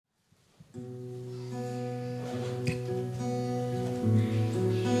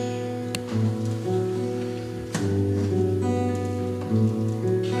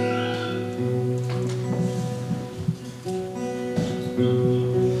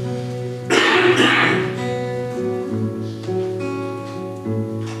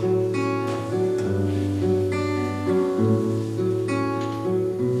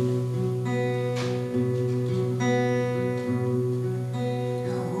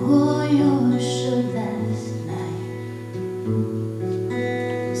your shirt last night.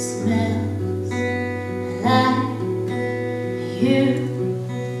 Smells like you.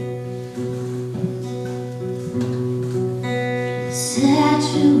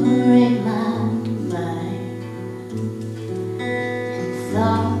 Saturate my mind and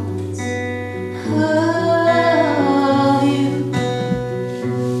thoughts of you.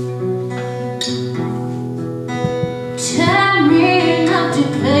 Time me not to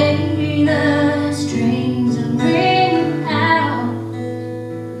play the strings and ring out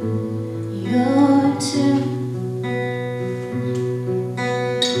your tune.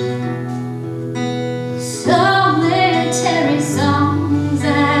 Solitary songs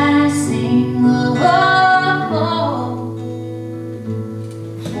I sing for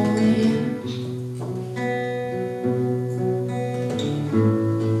you.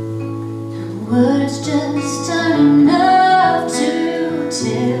 Words just aren't enough to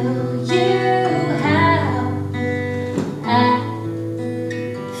tell you how I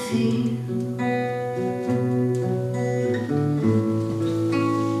feel.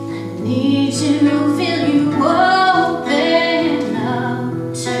 I need to feel you open up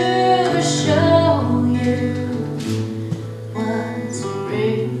to show you what's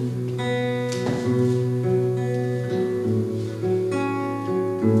real.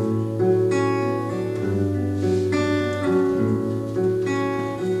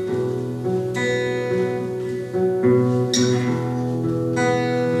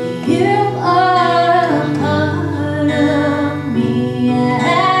 You are a part of me.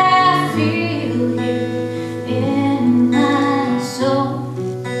 I feel you in my soul.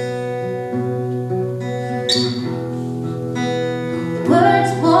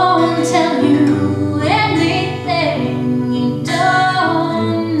 Words won't tell you anything you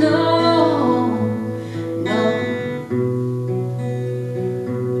don't know. No.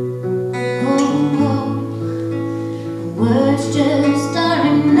 Oh. Words just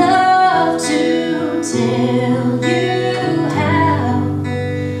aren't enough to tell you how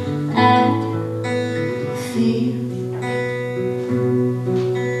I feel.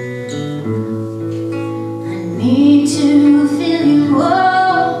 I need to feel you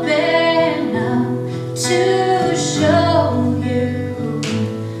open up to show you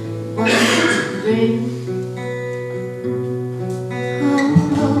what's real.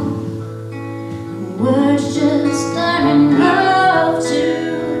 Oh. Words just aren't enough to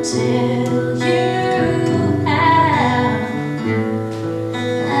tell you how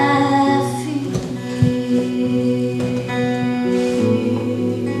I feel.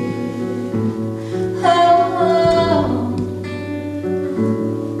 Oh,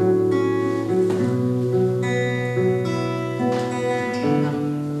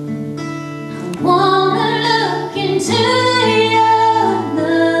 I wanna look into your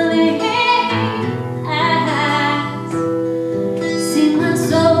loving eyes, see my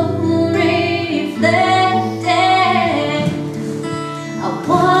soul reflected. I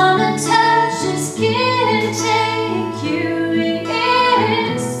wanna touch your skin, take you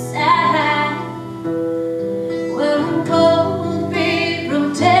inside, where we'll both be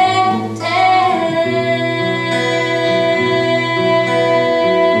protected.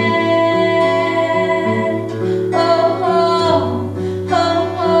 Oh, oh, oh,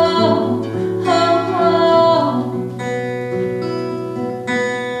 oh,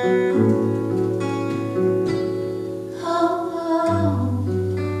 oh,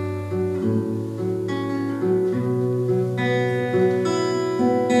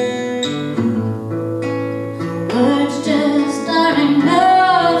 words just aren't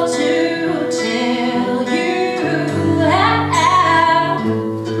enough to tell you how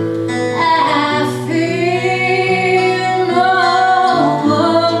I feel. No,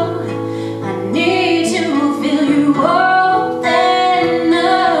 I need to feel you open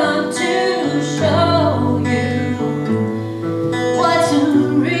up to show you what's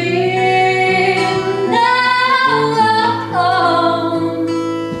real now.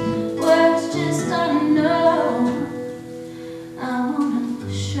 Words just aren't enough. I wanna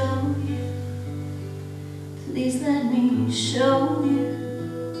show you. Please let me show you.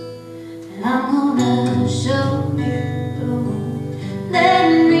 And I'm gonna show you. Let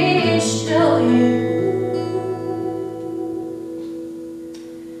me show you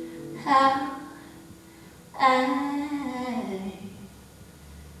how I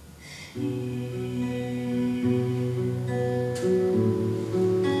feel.